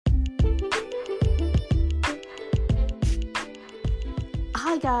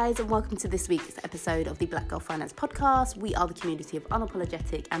Hi guys, and welcome to this week's episode of the Black Girl Finance Podcast. We are the community of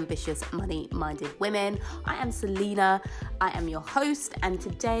unapologetic, ambitious, money-minded women. I am Selena, I am your host, and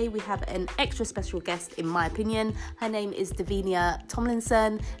today we have an extra special guest, in my opinion. Her name is Davinia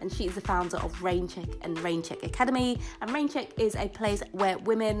Tomlinson, and she is the founder of Raincheck and Raincheck Academy. And Raincheck is a place where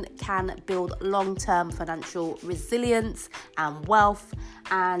women can build long-term financial resilience and wealth,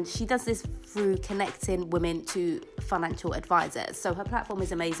 and she does this through connecting women to financial advisors. So her platform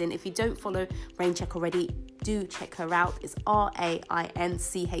is amazing. If you don't follow Raincheck already, do check her out. It's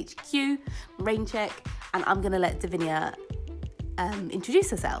RAINCHQ, Raincheck. And I'm going to let Davinia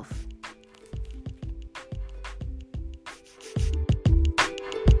introduce herself.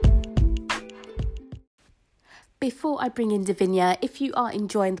 Before I bring in Davinia, if you are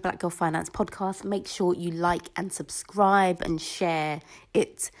enjoying the Black Girl Finance Podcast, make sure you like and subscribe and share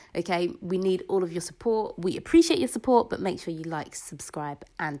it, okay? We need all of your support. We appreciate your support, but make sure you like, subscribe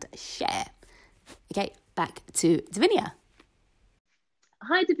and share. Okay, back to Davinia.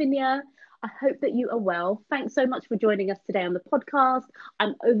 Hi, Davinia. I hope that you are well. Thanks so much for joining us today on the podcast.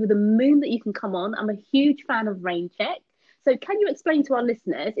 I'm over the moon that you can come on. I'm a huge fan of Raincheck. So can you explain to our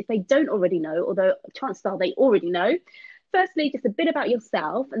listeners, if they don't already know, although chances are they already know, firstly, just a bit about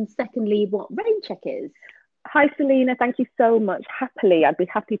yourself, and secondly, what Raincheck is? Hi, Selena. Thank you so much. Happily, I'd be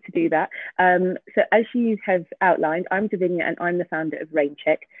happy to do that. So as you have outlined, I'm Davinia and I'm the founder of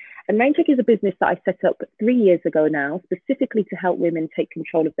Raincheck. And Raincheck is a business that I set up 3 years ago now, specifically to help women take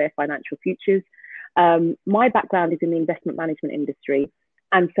control of their financial futures. My background is in the investment management industry.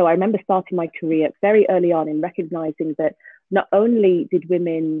 And so I remember starting my career very early on in recognizing that not only did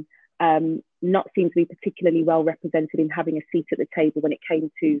women not seem to be particularly well represented in having a seat at the table when it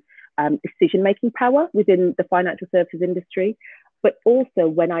came to decision-making power within the financial services industry, but also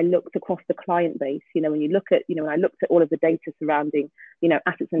when I looked across the client base, when I looked at all of the data surrounding,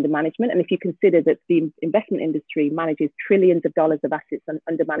 assets under management. And if you consider that the investment industry manages trillions of dollars of assets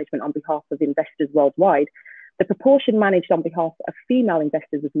under management on behalf of investors worldwide, the proportion managed on behalf of female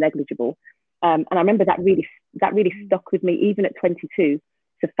investors was negligible. And I remember that really stuck with me, even at 22.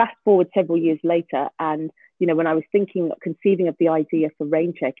 So fast forward several years later, and when I was conceiving of the idea for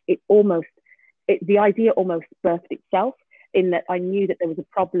Raincheck, the idea almost birthed itself, in that I knew that there was a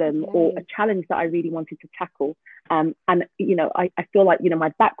problem or a challenge that I really wanted to tackle. I feel like,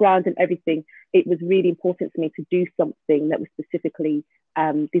 my background and everything, it was really important for me to do something that was specifically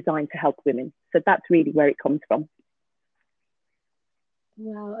designed to help women. So that's really where it comes from.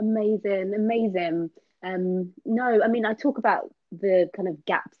 Wow, amazing. I talk about the kind of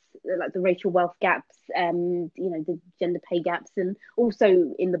gaps, like the racial wealth gaps, the gender pay gaps, and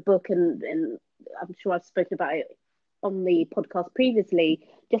also in the book, and I'm sure I've spoken about it on the podcast previously,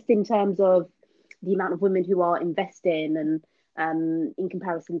 just in terms of the amount of women who are investing and in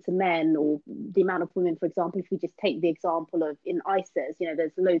comparison to men, or the amount of women, for example, if we just take the example of in ISAs,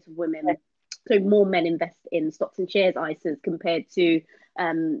 there's loads of women, so more men invest in stocks and shares ISAs compared to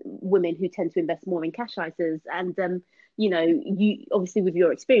women who tend to invest more in cash ISAs. And you obviously, with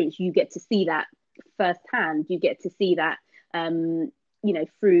your experience, you get to see that firsthand. You get to see that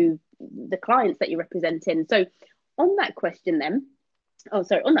through the clients that you're representing. So on that point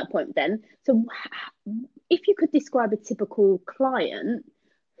then, so if you could describe a typical client,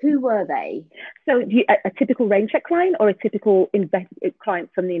 who were they? So a typical Raincheck client, or a typical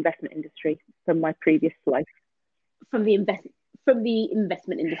client from the investment industry, from my previous life? From the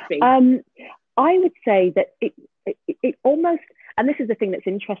investment industry. I would say that it almost, and this is the thing that's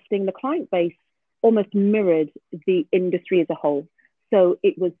interesting, the client base almost mirrored the industry as a whole. So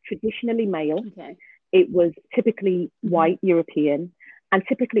it was traditionally male. Okay. It was typically white European, and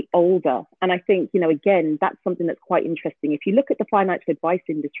typically older. And I think, again, that's something that's quite interesting. If you look at the financial advice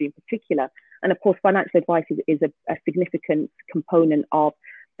industry in particular, and of course, financial advice is a significant component of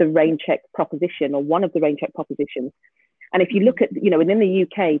the Raincheck proposition, or one of the Raincheck propositions. And if you look at, within the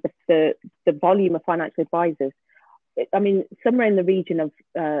UK, the volume of financial advisors, somewhere in the region of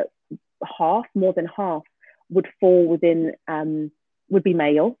more than half would fall within, would be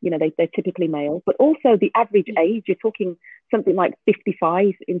male, they're typically male, but also the average age, you're talking something like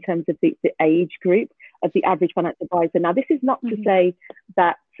 55 in terms of the age group of the average financial advisor. Now, this is not to say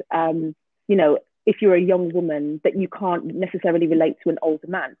that, if you're a young woman, that you can't necessarily relate to an older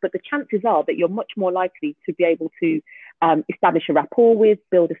man, but the chances are that you're much more likely to be able to establish a rapport with,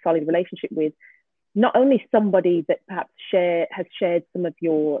 build a solid relationship with, not only somebody that perhaps has shared some of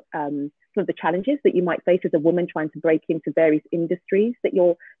your some of the challenges that you might face as a woman trying to break into various industries that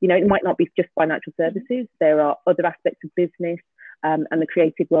it might not be just financial services. There are other aspects of business and the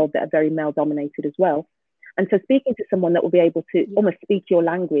creative world that are very male dominated as well. And so speaking to someone that will be able to almost speak your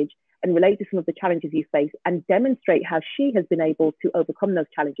language and relate to some of the challenges you face and demonstrate how she has been able to overcome those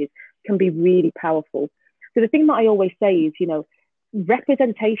challenges can be really powerful. So the thing that I always say is, you know,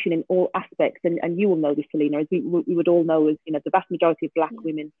 representation in all aspects, and you will know this, Selena, as we would all know, as you know, the vast majority of Black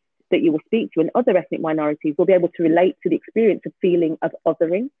women that you will speak to and other ethnic minorities will be able to relate to the experience of feeling of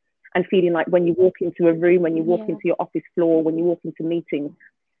othering and feeling like when you walk into a room, when you walk into your office floor, when you walk into meetings,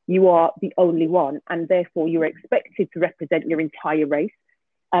 you are the only one, and therefore you're expected to represent your entire race,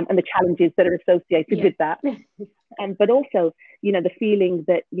 and the challenges that are associated with that. But also, you know, the feeling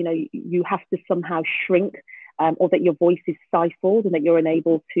that, you know, you have to somehow shrink, or that your voice is stifled and that you're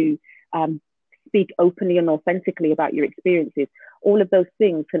unable to speak openly and authentically about your experiences. All of those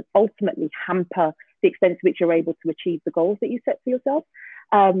things can ultimately hamper the extent to which you're able to achieve the goals that you set for yourself.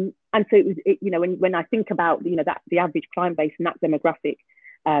 And so, you know, when I think about, you know, that the average client base and that demographic,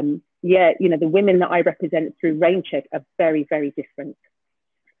 you know, the women that I represent through RainCheck are very, very different.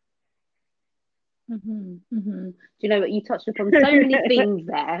 Do you know what, you touched upon so many things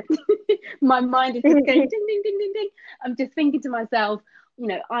there. My mind is just going ding, ding, ding, ding, ding. I'm just thinking to myself, you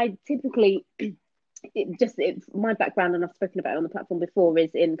know, I typically, my background, and I've spoken about it on the platform before,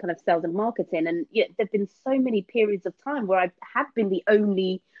 is in kind of sales and marketing, and there have been so many periods of time where I have been the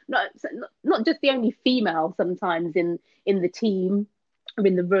only, not just the only female sometimes in the team or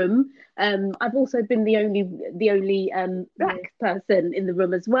in the room. I've also been the only Black person in the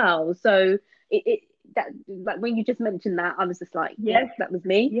room as well. So that, like, when you just mentioned that, I was just like, yes, that was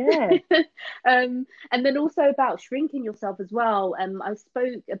me. And then also about shrinking yourself as well. I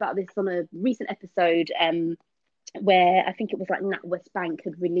spoke about this on a recent episode where I think it was like NatWest Bank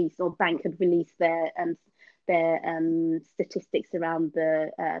had released their statistics around the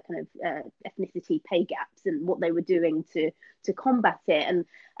kind of ethnicity pay gaps and what they were doing to combat it.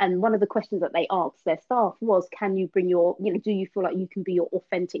 And one of the questions that they asked their staff was, can you bring your, you know, do you feel like you can be your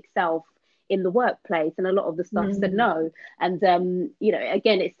authentic self in the workplace? And a lot of the staff said no. And you know,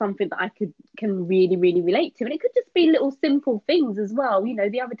 again, it's something that I can really, really relate to. And it could just be little simple things as well. You know,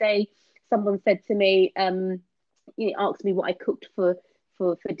 the other day someone said to me, you know, asked me what I cooked for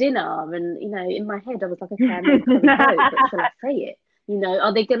dinner, and you know, in my head I was like, okay, I made curry goat, but shall I say it? You know,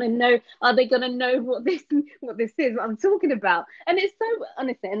 are they gonna know what this is, what I'm talking about? And it's so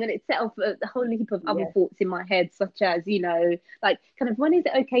honestly, and then it set off a whole heap of other thoughts in my head, such as, you know, like, kind of, when is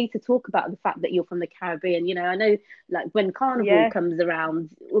it okay to talk about the fact that you're from the Caribbean? You know, I know, like, when Carnival comes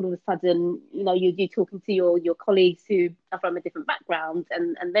around, all of a sudden, you know, you're talking to your colleagues who are from a different background,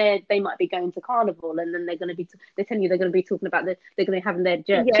 and they might be going to Carnival, and then they're going to be they're telling you they're going to be talking about they're going to be having their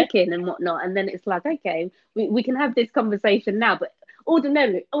jerk chicken and whatnot, and then it's like, okay, we can have this conversation now, but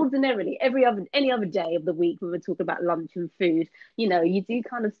ordinarily any other day of the week when we're talking about lunch and food, you know, you do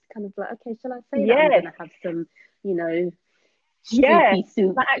kind of like, okay, shall I say that I'm gonna have some, you know, streaky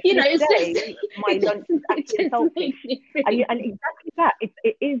soup, you know, it's just my lunch is actually healthy. And exactly that,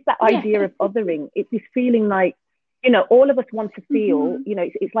 it is that idea of othering. It's this feeling like, you know, all of us want to feel, you know,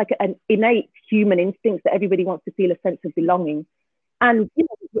 it's like an innate human instinct that everybody wants to feel a sense of belonging. And, you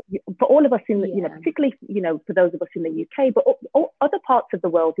know, for all of us in the, you know, particularly, you know, for those of us in the UK, but all other parts of the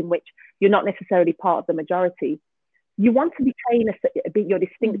world in which you're not necessarily part of the majority, you want to retain your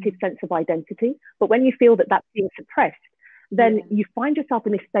distinctive sense of identity. But when you feel that that's being suppressed, then you find yourself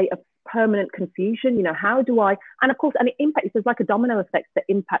in this state of permanent confusion. You know, how do I, and of course, and it impacts, there's like a domino effect that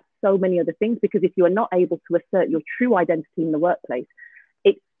impacts so many other things, because if you are not able to assert your true identity in the workplace,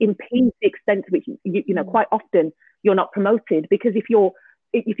 it impedes the extent to which, you know, quite often you're not promoted, because if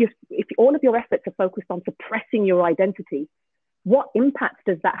all of your efforts are focused on suppressing your identity, what impact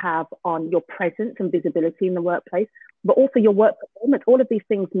does that have on your presence and visibility in the workplace, but also your work performance? All of these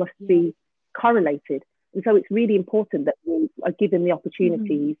things must be correlated. And so it's really important that we are given the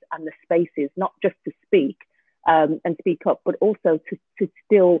opportunities and the spaces, not just to speak and speak up, but also to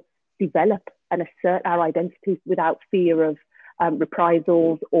still develop and assert our identities without fear of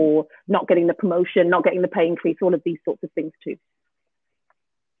reprisals or not getting the promotion, not getting the pay increase, all of these sorts of things too.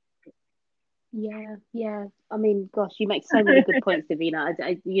 Yeah. I mean, gosh, you make so many good points, Davina.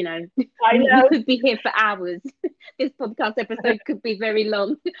 You know, we could be here for hours. This podcast episode could be very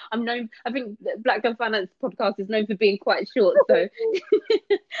long. I think Black Girl Finance podcast is known for being quite short, so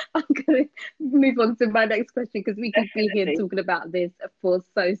I'm going to move on to my next question, because we could be here talking about this for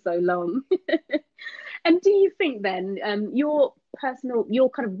so long. And do you think then, your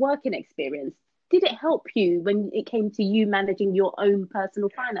kind of working experience, did it help you when it came to you managing your own personal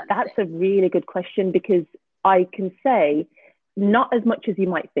finances? That's a really good question, because I can say not as much as you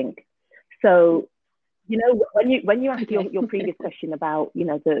might think. So You know, when you asked your previous question about, you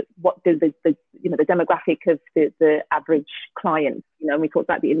know, the demographic of the average client, you know, and we talked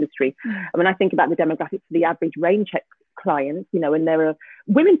about the industry. And when I think about the demographics of the average Raincheck clients, you know, and there are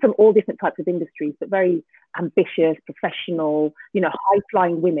women from all different types of industries, but very ambitious, professional, you know, high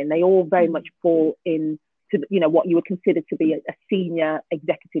flying women. They all very much fall into, you know, what you would consider to be a senior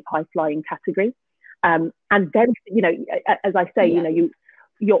executive high flying category. And then, you know, as I say, you know,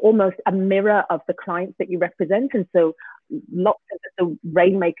 you're almost a mirror of the clients that you represent. And so lots of the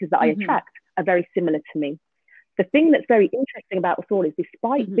rainmakers that I attract are very similar to me. The thing that's very interesting about us all is,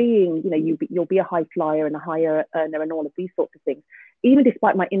 despite being, you know, you'll be a high flyer and a higher earner and all of these sorts of things, even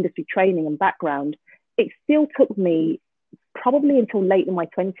despite my industry training and background, it still took me probably until late in my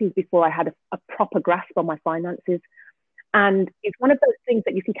 20s before I had a proper grasp on my finances. And it's one of those things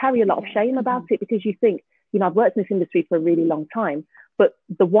that you can carry a lot of shame about it, because you think, you know, I've worked in this industry for a really long time, but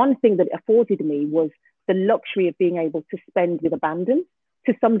the one thing that it afforded me was the luxury of being able to spend with abandon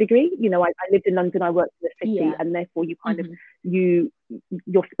to some degree. You know, I lived in London, I worked in the city, and therefore you kind of,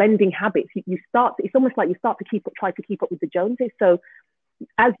 your spending habits, you start, it's almost like you start to try to keep up with the Joneses. So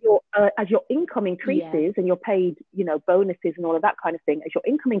as your income increases and you're paid, you know, bonuses and all of that kind of thing, as your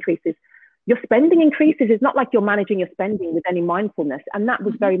income increases, your spending increases. It's not like you're managing your spending with any mindfulness. And that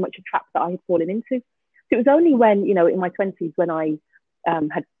was very much a trap that I had fallen into. So it was only when, you know, in my 20s, when I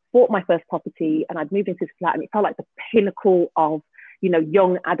had bought my first property and I'd moved into this flat, and it felt like the pinnacle of, you know,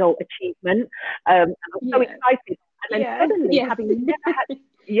 young adult achievement. I was so excited. And then suddenly, having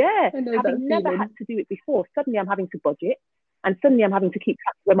never had to do it before, suddenly I'm having to budget. And suddenly I'm having to keep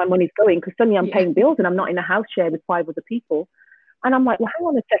track of where my money's going, because suddenly I'm paying bills and I'm not in a house share with 5 other people. And I'm like, well, hang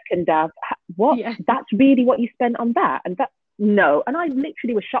on a second, Dav. What? Yeah. That's really what you spent on that? And that, no. And I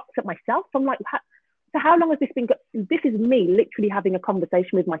literally was shocked at myself. I'm like, so how long has this been? This is me literally having a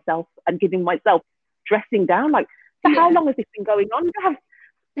conversation with myself and giving myself dressing down. Like, so how long has this been going on, Dav?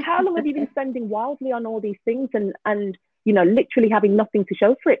 How long have you been spending wildly on all these things and you know, literally having nothing to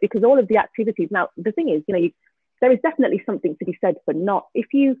show for it? Because all of the activities. Now, the thing is, you know, there is definitely something to be said for not, if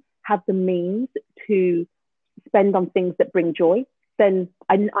you have the means to spend on things that bring joy, then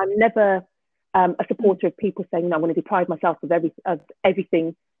I'm never a supporter of people saying, no, I want to deprive myself of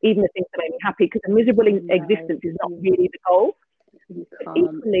everything, even the things that make me happy, because a miserable existence is not really the goal.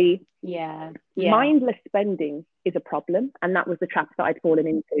 Equally, mindless spending is a problem, and that was the trap that I'd fallen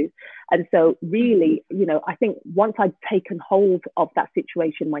into. And so really, you know, I think once I'd taken hold of that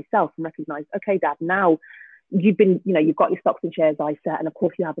situation myself and recognized, okay, Dad, now you've got your stocks and shares ISA, and of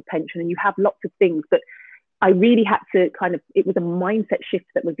course you have a pension and you have lots of things, but I really had to it was a mindset shift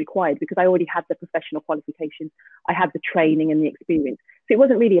that was required, because I already had the professional qualifications, I had the training and the experience. So it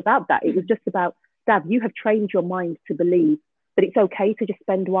wasn't really about that. It was just about, Dad, you have trained your mind to believe that it's okay to just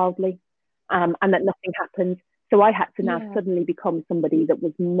spend wildly, and that nothing happens. So I had to now suddenly become somebody that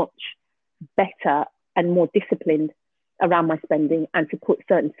was much better and more disciplined around my spending, and to put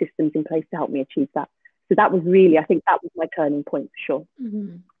certain systems in place to help me achieve that. So that was really, I think that was my turning point for sure.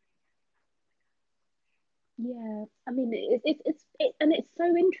 Yeah, I mean, it's so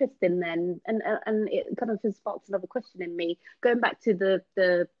interesting then, and it kind of just sparks another question in me. Going back to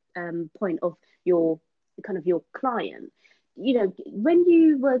the point of your client, you know, when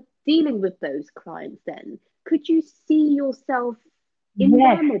you were dealing with those clients, then could you see yourself in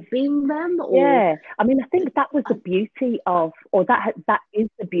them or being them? Or... Yeah, I mean, I think that was the beauty of, or that is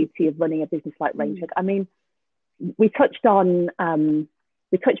the beauty of running a business like Raincheck. I mean, we touched very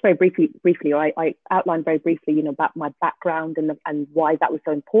briefly, or I outlined very briefly, you know, about my background and why that was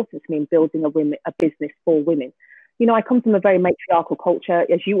so important to me in building a business for women. You know, I come from a very matriarchal culture.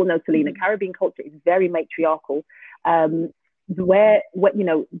 As you will know, Selena, Caribbean culture is very matriarchal, where you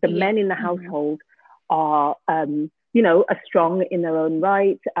know, the men in the household are, you know, are strong in their own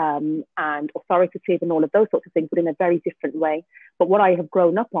right, and authoritative and all of those sorts of things, but in a very different way. But what I have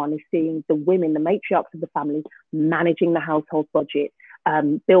grown up on is seeing the women, the matriarchs of the family, managing the household budget,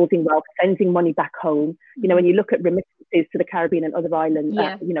 building wealth, sending money back home. You know, when you look at remittances to the Caribbean and other islands,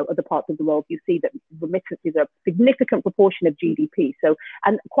 you know, other parts of the world, you see that remittances are a significant proportion of GDP. So,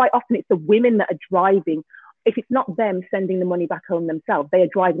 and quite often it's the women that are driving. If it's not them sending the money back home themselves, they are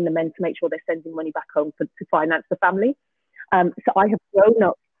driving the men to make sure they're sending money back home to finance the family. So I have grown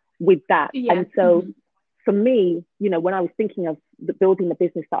up with that. And so for me, you know, when I was thinking of building the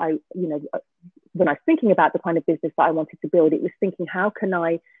business that when I was thinking about the kind of business that I wanted to build, it was thinking, how can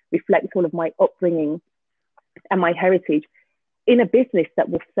I reflect all of my upbringing and my heritage in a business that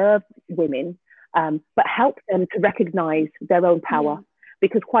will serve women, but help them to recognize their own power?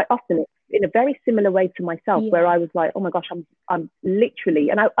 Because quite often in a very similar way to myself, where I was like, oh my gosh, I'm literally,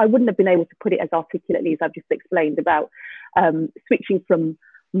 and I wouldn't have been able to put it as articulately as I've just explained about switching from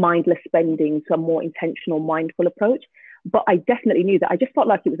mindless spending to a more intentional, mindful approach. But I definitely knew that I just felt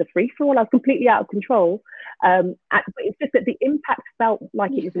like it was a free for all. I was completely out of control. But it's just that the impact felt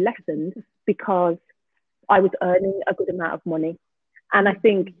like it was lessened because I was earning a good amount of money. And I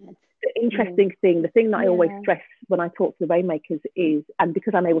think the interesting thing, the thing that I always stress when I talk to the Rainmakers is, and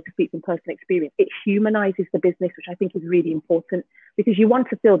because I'm able to speak from personal experience, it humanizes the business, which I think is really important, because you want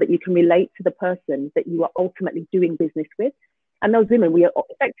to feel that you can relate to the person that you are ultimately doing business with. And those women, we are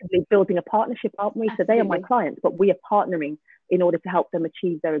effectively building a partnership, aren't we? Absolutely. So they are my clients, but we are partnering in order to help them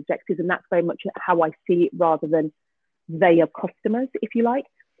achieve their objectives. And that's very much how I see it, rather than they are customers, if you like.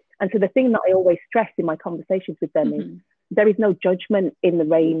 And so the thing that I always stress in my conversations with them is there is no judgment in the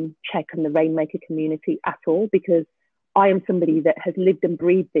Rain Check and the Rainmaker community at all, because I am somebody that has lived and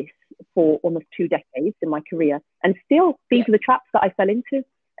breathed this for almost 2 decades in my career. And still, these are the traps that I fell into.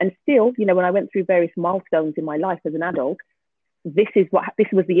 And still, you know, when I went through various milestones in my life as an adult, this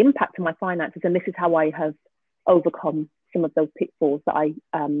was the impact of my finances, and this is how I have overcome some of those pitfalls that I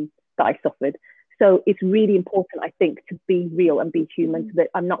suffered. So it's really important, I think, to be real and be human, so that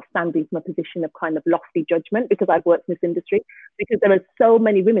I'm not standing from a position of kind of lofty judgment because I've worked in this industry, because there are so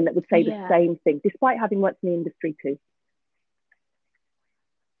many women that would say the same thing, despite having worked in the industry too.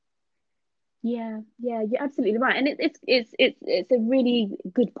 Yeah, you're absolutely right. And it's a really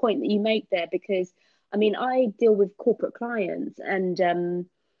good point that you make there, because I mean, I deal with corporate clients, and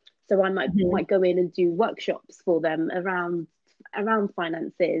so I might go in and do workshops for them around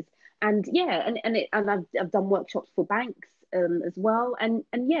finances, and I've done workshops for banks as well, and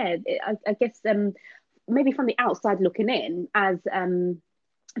I guess maybe from the outside looking in, as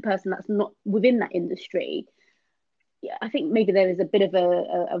a person that's not within that industry, I think maybe there is a bit of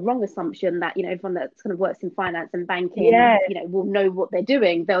a wrong assumption that, you know, everyone that kind of works in finance and banking, you know, will know what they're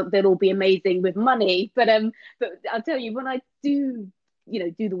doing. They'll all be amazing with money. But I'll tell you, when I do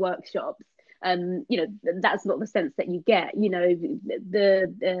the workshops, you know, that's not the sense that you get. You know,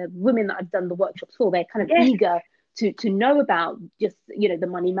 the women that I've done the workshops for, they're kind of eager to know about just, you know, the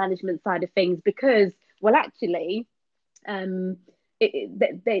money management side of things, because, well, actually, I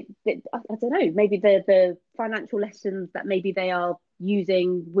don't know, maybe the financial lessons that maybe they are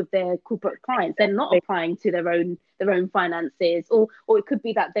using with their corporate clients, they're not applying to their own finances, or it could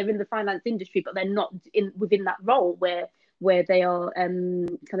be that they're in the finance industry, but they're not within that role where they are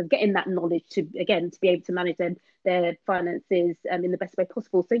kind of getting that knowledge to be able to manage their finances in the best way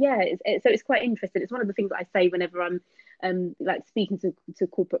possible. So it's quite interesting. It's one of the things that I say whenever I'm like speaking to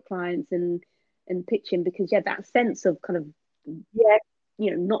corporate clients and pitching, because that sense of kind of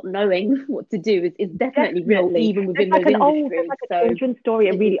you know, not knowing what to do is definitely real, even within those industries. There's like a children's story,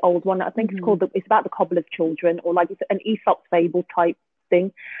 a really old one. I think it's called it's about the cobbler's children, or like it's an Aesop's fable type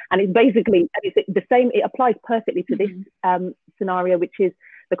thing, and it's basically the same. It applies perfectly to this scenario, which is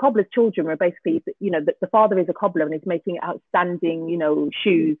the cobbler's children are basically, you know, the father is a cobbler and is making outstanding, you know,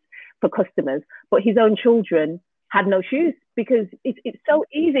 shoes for customers, but his own children had no shoes, because it's so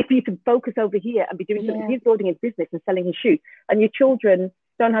easy for you to focus over here and be doing something. He's building his business and selling his shoes, and your children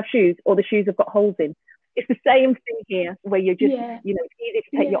don't have shoes, or the shoes have got holes in. It's the same thing here, where you're just, you know, it's easy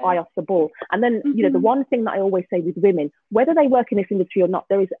to take your eye off the ball. And then, you know, the one thing that I always say with women, whether they work in this industry or not,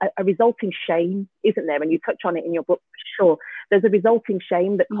 there is a resulting shame, isn't there? And you touch on it in your book, for sure. There's a resulting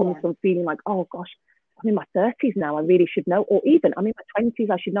shame that comes from feeling like, oh gosh, I'm in my 30s now, I really should know. Or even, I'm in my 20s,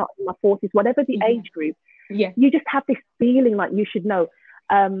 I should know. I'm in my 40s, whatever the age group. You just have this feeling like you should know.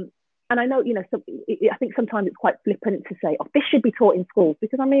 And I know, you know, I think sometimes it's quite flippant to say, oh, this should be taught in schools,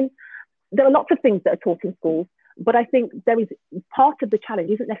 because I mean, there are lots of things that are taught in schools, but I think there is part of the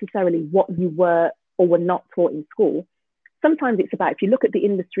challenge isn't necessarily what you were or were not taught in school. Sometimes it's about, if you look at the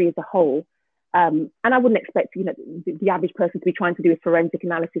industry as a whole, and I wouldn't expect, you know, the average person to be trying to do a forensic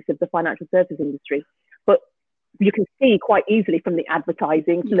analysis of the financial services industry, but you can see quite easily from the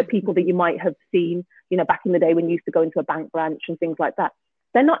advertising, from the people that you might have seen, you know, back in the day when you used to go into a bank branch and things like that.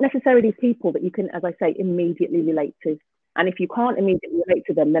 They're not necessarily people that you can, as I say, immediately relate to. And if you can't immediately relate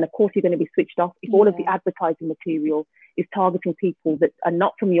to them, then of course you're going to be switched off. If all of the advertising material is targeting people that are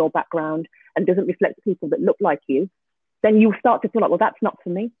not from your background and doesn't reflect people that look like you, then you'll start to feel like, well, that's not for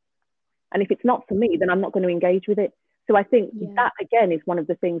me. And if it's not for me, then I'm not going to engage with it. So I think that, again, is one of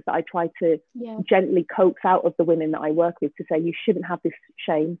the things that I try to gently coax out of the women that I work with, to say, you shouldn't have this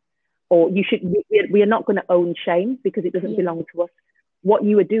shame, or we are not going to own shame, because it doesn't belong to us. What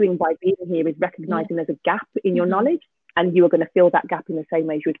you are doing by being here is recognizing there's a gap in your knowledge, and you are going to fill that gap in the same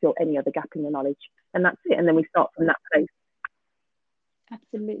way you would fill any other gap in your knowledge. And that's it. And then we start from that place.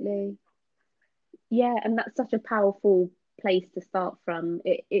 Absolutely. Yeah, and that's such a powerful place to start from.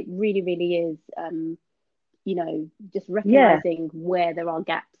 It really, really is. Just Yeah, recognizing where there are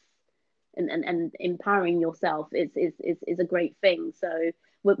gaps and empowering yourself is a great thing. So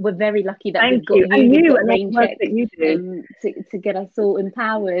we're very lucky that thank we've got you. you, And we've you got and all the work RainCheck that you do. to get us all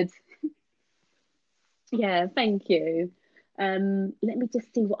empowered. Yeah, thank you. Let me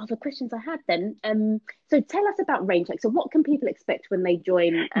just see what other questions I had then. So tell us about RainCheck. So what can people expect when they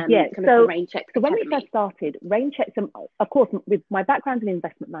join Yeah, kind of the so RainCheck when we first Academy? started, RainCheck, of course, with my background in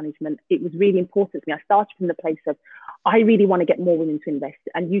investment management, it was really important to me. I started from the place of, I really want to get more women to invest.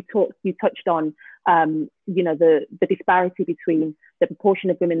 And you touched on, the disparity between the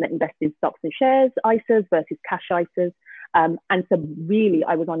proportion of women that invest in stocks and shares, ISAs versus cash ISAs. And so really,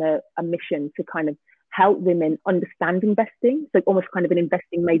 I was on a mission to kind of help women understand investing. So almost kind of an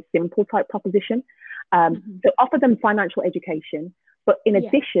investing made simple type proposition. To offer them financial education, but in Yeah.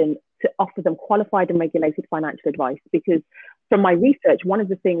 addition to offer them qualified and regulated financial advice. Because from my research, one of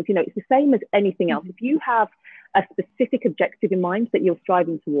the things, it's the same as anything else. If you have a specific objective in mind that you're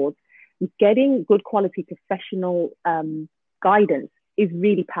striving towards, getting good quality professional guidance is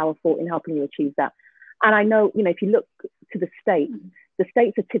really powerful in helping you achieve that. And I know, if you look to the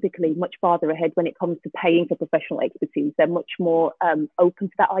states are typically much farther ahead when it comes to paying for professional expertise. They're much more open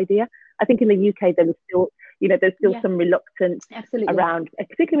to that idea. I think in the UK, there's still some reluctance Absolutely. around,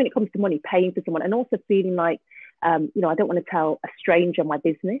 particularly when it comes to money, paying for someone, and also feeling like, I don't want to tell a stranger my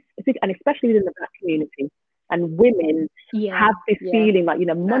business, and especially within the Black community. And women have this feeling like,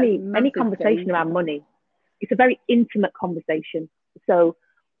 money, any conversation around money, it's a very intimate conversation. So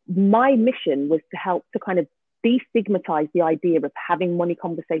my mission was to help to kind of destigmatize the idea of having money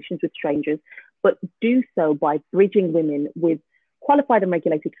conversations with strangers, but do so by bridging women with qualified and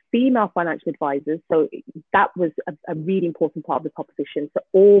regulated female financial advisors. So that was a really important part of the proposition. So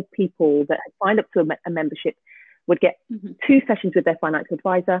all people that had signed up to a membership would get 2 sessions with their financial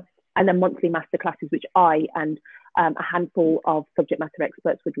advisor, and then monthly masterclasses, which I and a handful of subject matter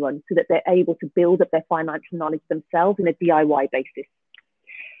experts would run, so that they're able to build up their financial knowledge themselves in a DIY basis.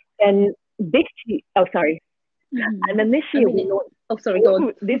 And this year, and then this year we launched. Go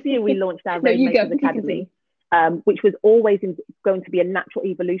on. This year we launched our No, Rainmakers Academy, which was always going to be a natural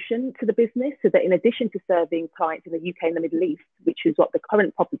evolution to the business, so that in addition to serving clients in the UK and the Middle East, which is what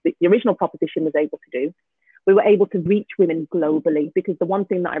the original proposition was able to do, we were able to reach women globally. Because the one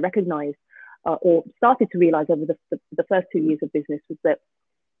thing that I recognized or started to realize over the first 2 years of business was that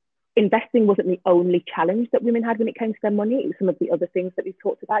investing wasn't the only challenge that women had when it came to their money. It was some of the other things that we've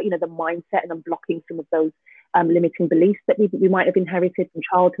talked about, the mindset and unblocking some of those limiting beliefs that we might have inherited from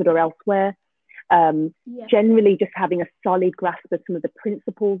childhood or elsewhere. Generally just having a solid grasp of some of the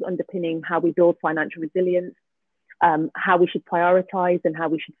principles underpinning how we build financial resilience, how we should prioritize and how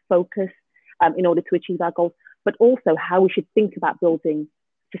we should focus in order to achieve our goals, but also how we should think about building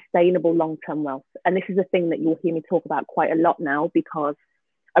sustainable long-term wealth. And this is a thing that you'll hear me talk about quite a lot now, because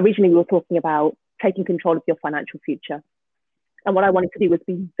originally we were talking about taking control of your financial future. And what I wanted to do was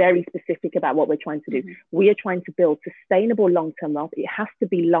be very specific about what we're trying to do. We are trying to build sustainable long-term wealth. It has to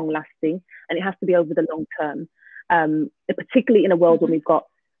be long-lasting, and it has to be over the long term, particularly in a world when we've got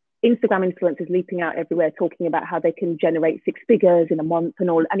Instagram influencers leaping out everywhere talking about how they can generate 6 figures in a month and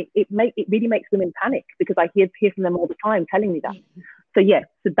all. And it really makes women panic, because I hear from them all the time telling me that. So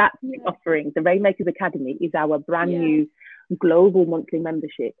that's the offering. The Rainmakers Academy is our brand new global monthly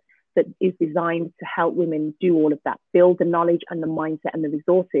membership that is designed to help women do all of that, build the knowledge and the mindset and the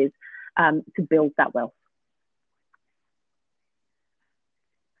resources to build that wealth.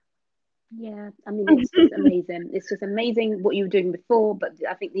 Yeah, I mean, it's just amazing. It's just amazing what you were doing before, but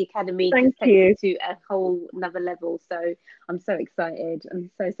I think the Academy just takes it to a whole another level. So I'm so excited. I'm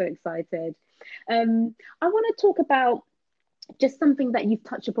so excited. I want to talk about just something that you've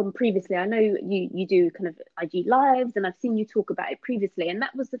touched upon previously. I know you do kind of IG lives, and I've seen you talk about it previously, and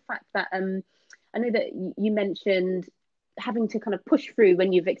that was the fact that I know that you mentioned having to kind of push through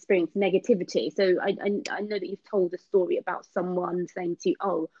when you've experienced negativity. So I know that you've told a story about someone saying to you,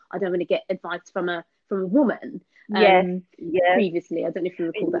 "Oh, I don't want to get advice from a woman." Previously, I don't know if you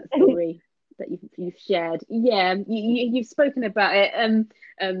recall that story that you've shared. Yeah, you've spoken about it.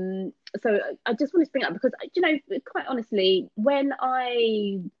 So I just wanted to bring it up because, quite honestly, when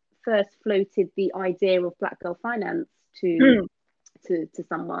I first floated the idea of Black Girl Finance to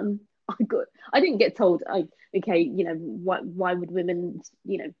someone, I didn't get told, okay, why would women,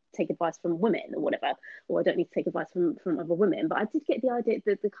 take advice from women or whatever, or I don't need to take advice from other women. But I did get the idea,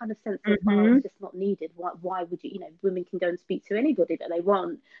 the kind of sense of, oh, it's just not needed. Why would you, women can go and speak to anybody that they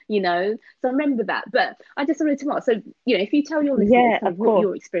want, So I remember that. But I just wanted to ask, so, if you tell your listeners kind of what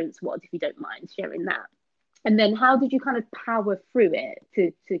your experience was, if you don't mind sharing that. And then how did you kind of power through it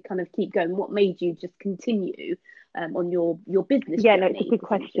to kind of keep going? What made you just continue on your business journey? No, it's a good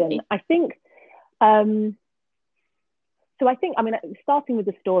question. I think, I mean, starting with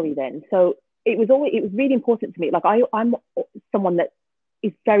the story then. So it was really important to me. Like I'm someone that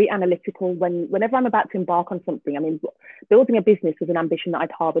is very analytical whenever I'm about to embark on something. I mean, building a business was an ambition that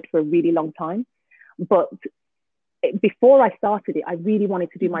I'd harbored for a really long time. But before I started it, I really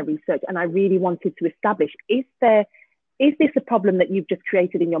wanted to do my research, and I really wanted to establish, is this a problem that you've just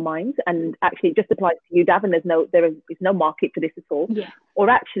created in your mind? And actually it just applies to you, Dav, and there is no market for this at all. Yeah. Or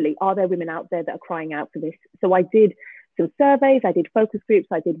actually, are there women out there that are crying out for this? So I did some surveys, I did focus groups,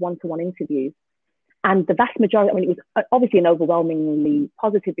 I did one-to-one interviews. And the vast majority, I mean, it was obviously an overwhelmingly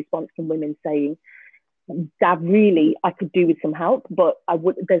positive response from women saying, Dav, really, I could do with some help, but I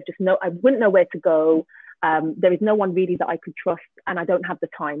wouldn't know where to go. There is no one really that I could trust, and I don't have the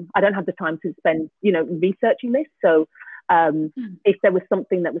time. I don't have the time to spend, researching this. So if there was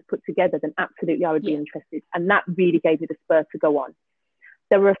something that was put together, then absolutely I would be interested. And that really gave me the spur to go on.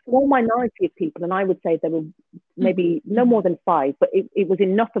 There were a small minority of people, and I would say there were maybe no more than 5, but it was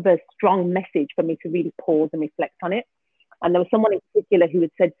enough of a strong message for me to really pause and reflect on it. And there was someone in particular who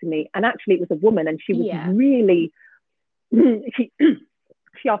had said to me, and actually it was a woman, and she was really,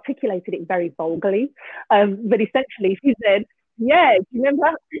 she articulated it very vulgarly, but essentially she said, yeah, do you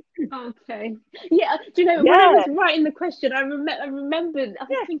remember? Okay. Yeah, do you know, when I was writing the question, I remembered, I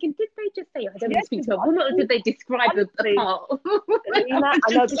was thinking, did they just say, I don't want to speak to her, or did they describe the part? I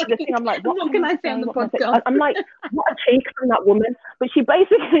know, this is the thing, I'm like, what can I say on the podcast? I'm like, what a take from that woman. But she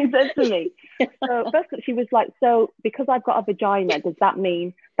basically said to me, so first she was like, so because I've got a vagina, does that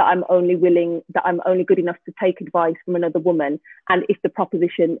mean that I'm only good enough to take advice from another woman? And if the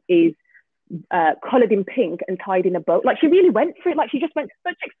proposition is coloured in pink and tied in a bow, like she really went for it. Like she just went to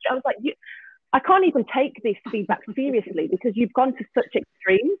such extremes. I was like, I can't even take this feedback seriously because you've gone to such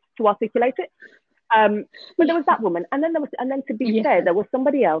extremes to articulate it. But there was that woman, and then to be fair, there was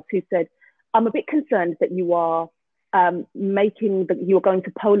somebody else who said, I'm a bit concerned that you are you are going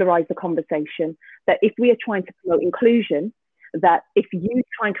to polarize the conversation. That if we are trying to promote inclusion, that if you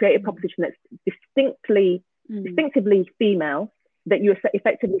try and create a proposition that's distinctively female, that you're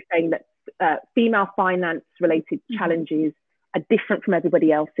effectively saying that female finance related challenges are different from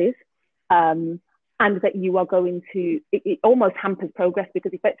everybody else's, and that you are going to, it almost hampers progress,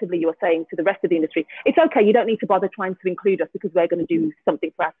 because effectively you're saying to the rest of the industry, it's okay, you don't need to bother trying to include us because we're going to do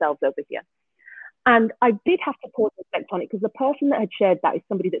something for ourselves over here. And I did have to pause and reflect on it, because the person that had shared that is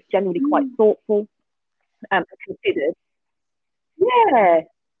somebody that's generally quite thoughtful and considered.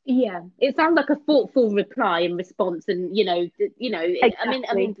 Yeah, it sounds like a thoughtful reply and response, and exactly.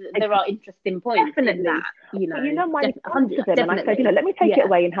 I mean, there are interesting points in that. My response to them, and I said, let me take it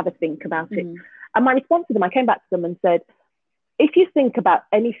away and have a think about it. And my response to them, I came back to them and said, if you think about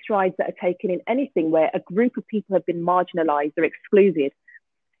any strides that are taken in anything where a group of people have been marginalised or excluded,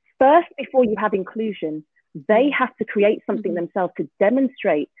 first, before you have inclusion, they have to create something themselves to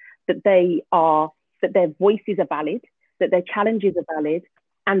demonstrate that their voices are valid, that their challenges are valid,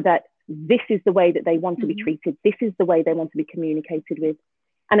 and that this is the way that they want to be treated. This is the way they want to be communicated with.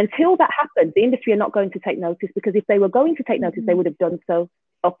 And until that happens, the industry are not going to take notice, because if they were going to take notice, they would have done so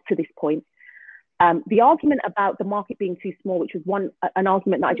up to this point. The argument about the market being too small, which was an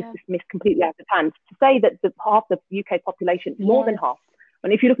argument that I just dismissed completely out of hand, to say that half the UK population, more than half,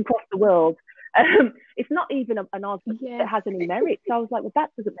 and if you look across the world, it's not even an argument that has any merit. So I was like, well, that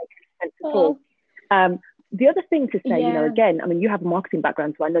doesn't make sense at all. The other thing to say, again, I mean, you have a marketing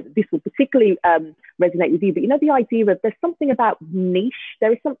background, so I know that this will particularly resonate with you, but the idea of there's something about niche,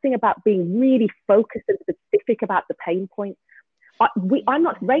 there is something about being really focused and specific about the pain point.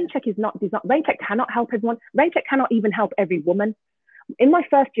 RainCheck RainCheck cannot help everyone. RainCheck cannot even help every woman. In my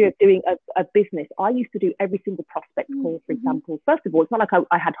first year of doing a business, I used to do every single prospect call, for example. First of all, it's not like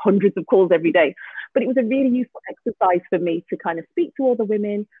I had hundreds of calls every day, but it was a really useful exercise for me to kind of speak to all the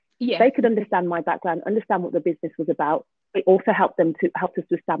women. They could understand my background, understand what the business was about. It also helped us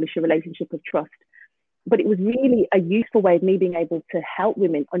to establish a relationship of trust. But it was really a useful way of me being able to help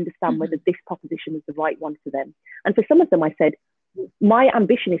women understand whether this proposition was the right one for them. And for some of them, I said, my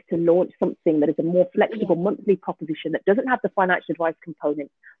ambition is to launch something that is a more flexible monthly proposition that doesn't have the financial advice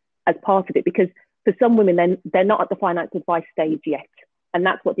component as part of it, because for some women, they're not at the financial advice stage yet. And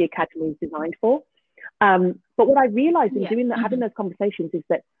that's what the academy is designed for. But what I realized in doing that, having those conversations, is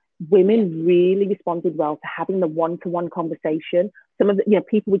that women really responded well to having the one-to-one conversation. Some of the,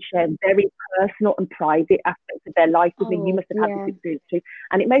 people would share very personal and private aspects of their life with me. You must have had this experience too.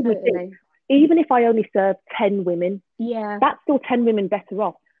 And it made me think, even if I only serve 10 women, that's still 10 women better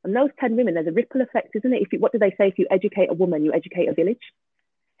off. And those 10 women, there's a ripple effect, isn't it? What do they say? If you educate a woman, you educate a village.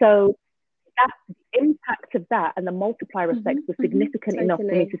 So that's the impact of that, and the multiplier effects were significant enough for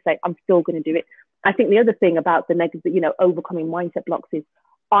me to say, I'm still going to do it. I think the other thing about the negative, overcoming mindset blocks is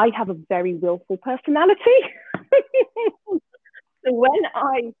I have a very willful personality. So when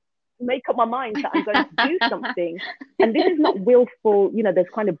I make up my mind that I'm going to do something, and this is not willful, there's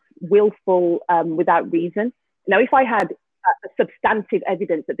kind of willful without reason. Now, if I had substantive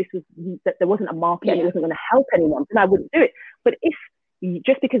evidence that that there wasn't a market and it wasn't going to help anyone, then I wouldn't do it. But if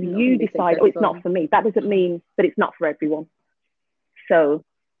just because you decide, it's not for me, that doesn't mean that it's not for everyone. So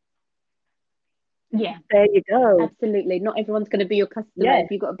there you go. Absolutely, not everyone's going to be your customer.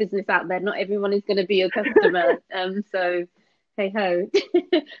 If you've got a business out there, not everyone is going to be your customer. So hey ho.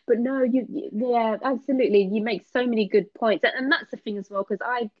 But no, absolutely, you make so many good points, and that's the thing as well, because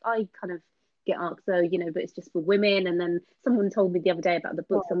I kind of get asked, but it's just for women. And then someone told me the other day about the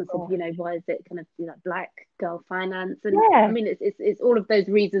book. Someone said, why is it kind of like Black Girl Finance? And I mean, it's all of those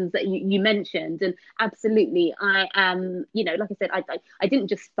reasons that you mentioned. And absolutely, I am, like I said, I didn't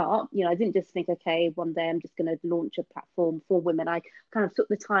just start, I didn't just think, okay, one day I'm just going to launch a platform for women. I kind of took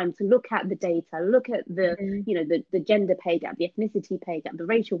the time to look at the data, look at the, the gender pay gap, the ethnicity pay gap, the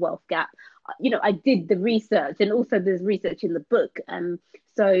racial wealth gap. I did the research, and also there's research in the book.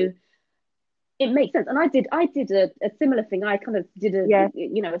 So it makes sense. And I did a similar thing. I kind of did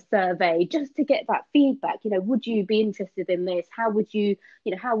a survey just to get that feedback. Would you be interested in this? How would you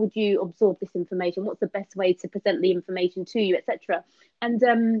absorb this information? What's the best way to present the information to you, etc. And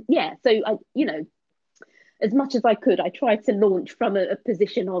so I, as much as I could, I tried to launch from a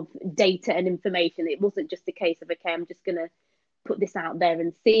position of data and information. It wasn't just a case of, okay, I'm just going to put this out there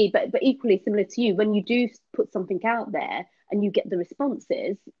and see. But equally similar to you, when you do put something out there and you get the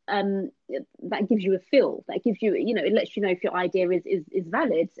responses, that gives you a feel. That gives you, it lets you know if your idea is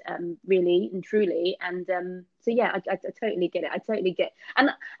valid, really and truly. And so I totally get it. I totally get.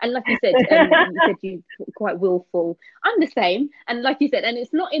 And like you said, you're quite willful. I'm the same. And like you said, and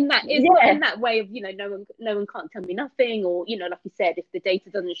it's not in that not in that way of no one can't tell me nothing, or like you said, if the data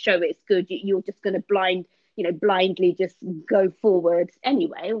doesn't show it's good, you're just going to blindly just go forward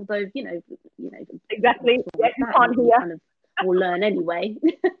anyway. Although exactly, you can't hear. Will learn anyway,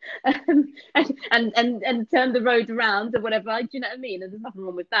 and turn the road around or whatever. Do you know what I mean? And there's nothing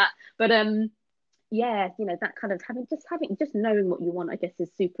wrong with that. But that kind of having knowing what you want, I guess,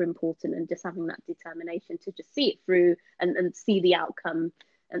 is super important, and just having that determination to just see it through and see the outcome.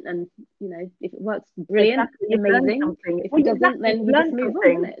 And if it works, brilliant, amazing. If it doesn't, then we just move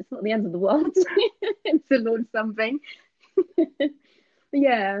on. It's not the end of the world to launch something.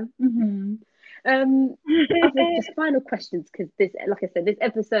 Just final questions, because this, like I said, this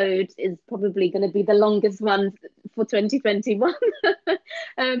episode is probably going to be the longest one for 2021.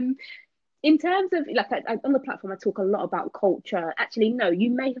 In terms of, on the platform, I talk a lot about culture. Actually, no,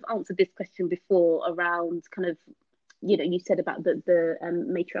 you may have answered this question before around kind of, you said about the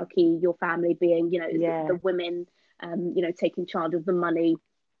matriarchy, your family being, the women, taking charge of the money,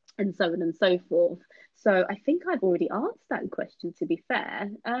 and so on and so forth. So I think I've already answered that question, to be fair.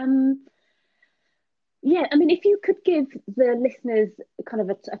 I mean, if you could give the listeners kind of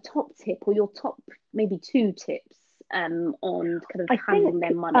a top tip, or your top maybe 2 tips on kind of handling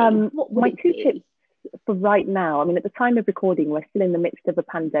their money, what would my it 2 be? tips for right now, I mean, at the time of recording, we're still in the midst of a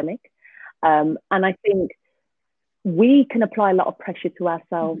pandemic. And I think we can apply a lot of pressure to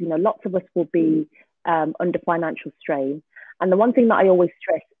ourselves. Lots of us will be under financial strain. And the one thing that I always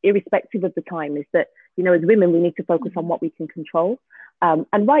stress, irrespective of the time, is that, as women, we need to focus on what we can control.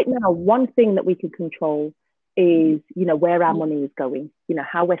 And right now, one thing that we can control is, where our money is going,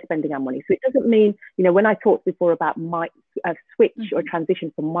 how we're spending our money. So it doesn't mean, when I talked before about a switch or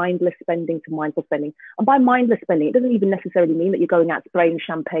transition from mindless spending to mindful spending. And by mindless spending, it doesn't even necessarily mean that you're going out spraying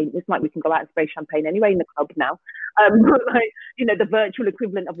champagne. It's like we can go out and spray champagne anyway in the club now. The virtual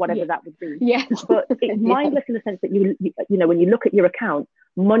equivalent of whatever that would be. Yes. But it's mindless in the sense that when you look at your account,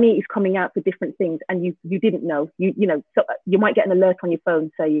 money is coming out for different things, and you didn't know. So you might get an alert on your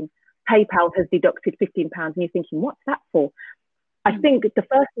phone saying PayPal has deducted £15, and you're thinking, what's that for? I think the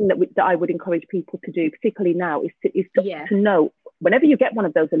first thing that I would encourage people to do, particularly now, is to know, whenever you get one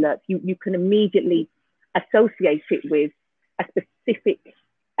of those alerts, you can immediately associate it with a specific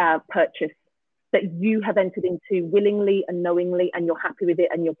purchase that you have entered into willingly and knowingly, and you're happy with it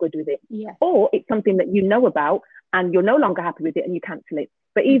and you're good with it. Yeah. Or it's something that you know about and you're no longer happy with it and you cancel it.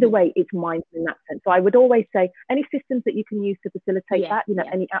 But either way, it's mindful in that sense. So I would always say any systems that you can use to facilitate that,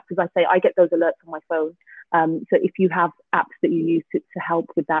 any apps, as I say, I get those alerts on my phone. So if you have apps that you use to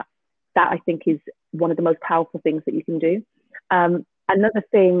help with that, that I think is one of the most powerful things that you can do. Another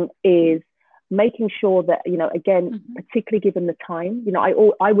thing is making sure that, again, particularly given the time, I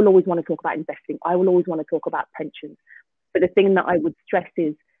will always want to talk about investing. I will always want to talk about pensions. But the thing that I would stress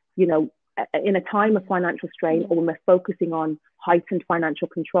is, in a time of financial strain, or when we're focusing on heightened financial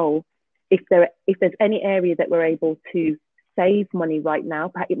control, if there's any area that we're able to save money right now,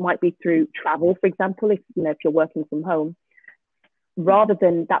 it might be through travel, for example, if you're working from home, rather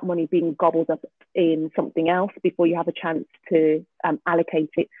than that money being gobbled up in something else before you have a chance to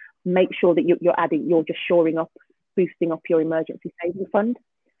allocate it, make sure that you're just shoring up, boosting up your emergency savings fund.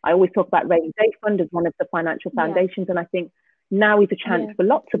 I always talk about rainy day fund as one of the financial foundations, and I think now is a chance for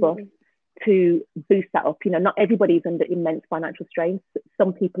lots of us to boost that up. Not everybody's under immense financial strain.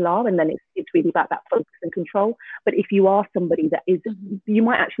 Some people are, and then it's really about that focus and control. But if you are somebody that is, you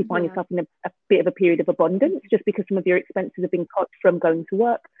might actually find yourself in a bit of a period of abundance, just because some of your expenses have been cut from going to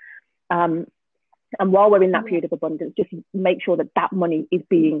work. And while we're in that period of abundance, just make sure that money is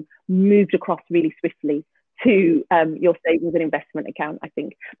being moved across really swiftly to your savings and investment account, I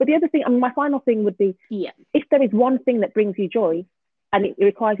think. But the other thing, my final thing would be, if there is one thing that brings you joy, and it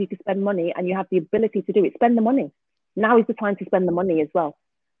requires you to spend money, and you have the ability to do it, spend the money. Now is the time to spend the money as well.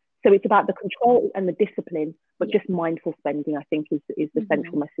 So it's about the control and the discipline, but just mindful spending, I think, is the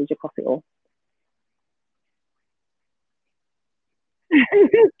central message across it all.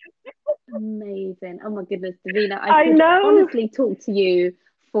 Amazing. Oh my goodness, Davina, I could honestly talk to you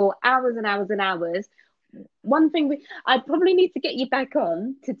for hours and hours and hours. One thing I probably need to get you back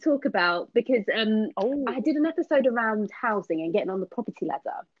on to talk about, because I did an episode around housing and getting on the property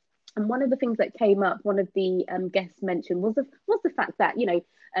ladder, and one of the things that came up, one of the guests mentioned was the fact that,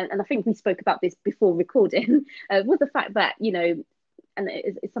 and I think we spoke about this before recording, was the fact that, and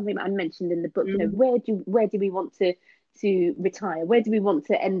it's something that I mentioned in the book, where do we want to retire, where do we want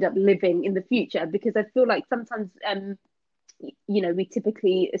to end up living in the future? Because I feel like sometimes we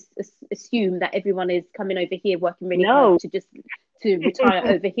typically assume that everyone is coming over here working really hard to retire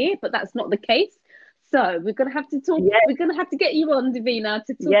over here, but that's not the case. So we're gonna have to talk. We're gonna have to get you on, Davina,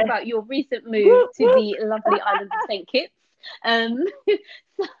 to talk about your recent move to the lovely island of St. Kitts. So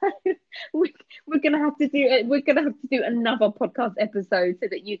we're gonna have to do another podcast episode so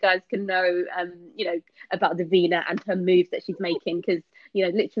that you guys can know about Davina and her moves that she's making, because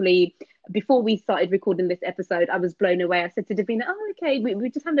literally before we started recording this episode, I was blown away. I said to Davina, we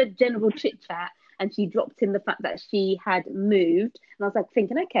just had a general chit chat, and she dropped in the fact that she had moved, and I was like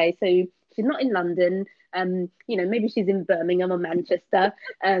thinking, okay, so she's not in London, maybe she's in Birmingham or Manchester,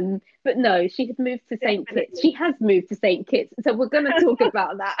 but no, she had moved to St. Kitts. She has moved to St. Kitts, so we're going to talk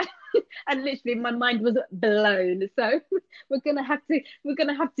about that. And literally my mind was blown, so we're gonna have to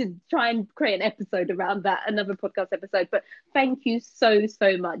try and create an episode around that, another podcast episode. But thank you so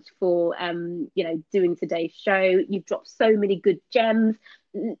much for doing today's show. You've dropped so many good gems.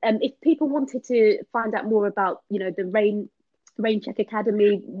 If people wanted to find out more about the Raincheck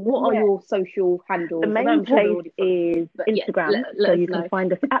Academy, what are your social handles? The main place is Instagram, so you can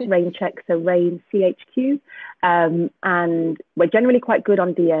find us at Raincheck, so Rain CHQ, and we're generally quite good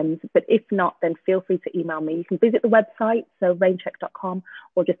on DMs, but if not, then feel free to email me. You can visit the website, so raincheck.com,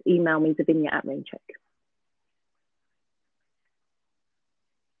 or just email me, Davinia at Raincheck.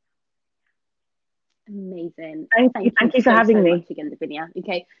 Amazing. Thank you for having me again, Davinia.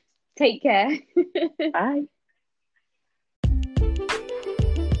 Okay, take care. Bye.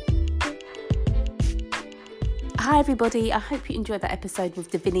 Hi everybody, I hope you enjoyed that episode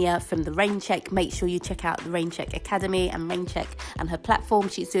with Davinia from the Raincheck. Make sure you check out the Raincheck Academy and Raincheck and her platform.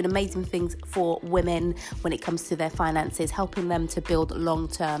 She's doing amazing things for women when it comes to their finances, helping them to build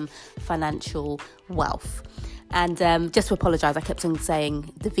long-term financial wealth. And just to apologise, I kept on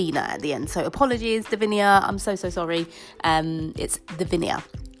saying Davina at the end. So apologies, Davinia, I'm so sorry. It's Davinia.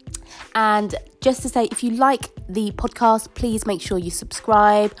 And just to say, if you like the podcast, please make sure you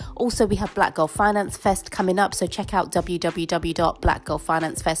subscribe. Also, we have Black Girl Finance Fest coming up, so check out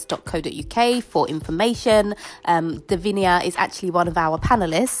www.blackgirlfinancefest.co.uk for information. Davinia is actually one of our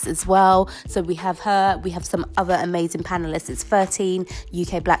panelists as well, so we have her. We have some other amazing panelists. It's 13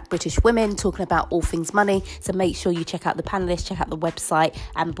 UK Black British women talking about all things money, so make sure you check out the panelists, check out the website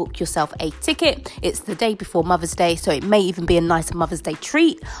and book yourself a ticket. It's the day before Mother's Day, so it may even be a nice Mother's Day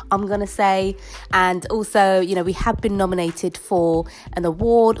treat, I'm going to say. And also, you know, we have been nominated for an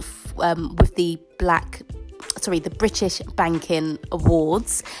award with the British Banking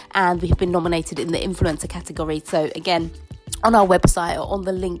Awards, and we've been nominated in the influencer category. So again, on our website or on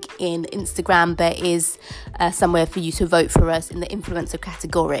the link in Instagram, there is somewhere for you to vote for us in the influencer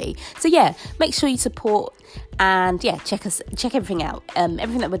category. So yeah, make sure you support, and yeah, check everything out.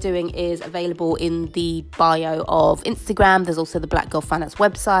 Everything that we're doing is available in the bio of Instagram. There's also the Black Girl Finance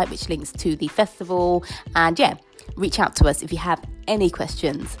website, which links to the festival. And yeah, reach out to us if you have any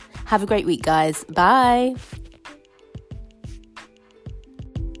questions. Have a great week, guys. Bye.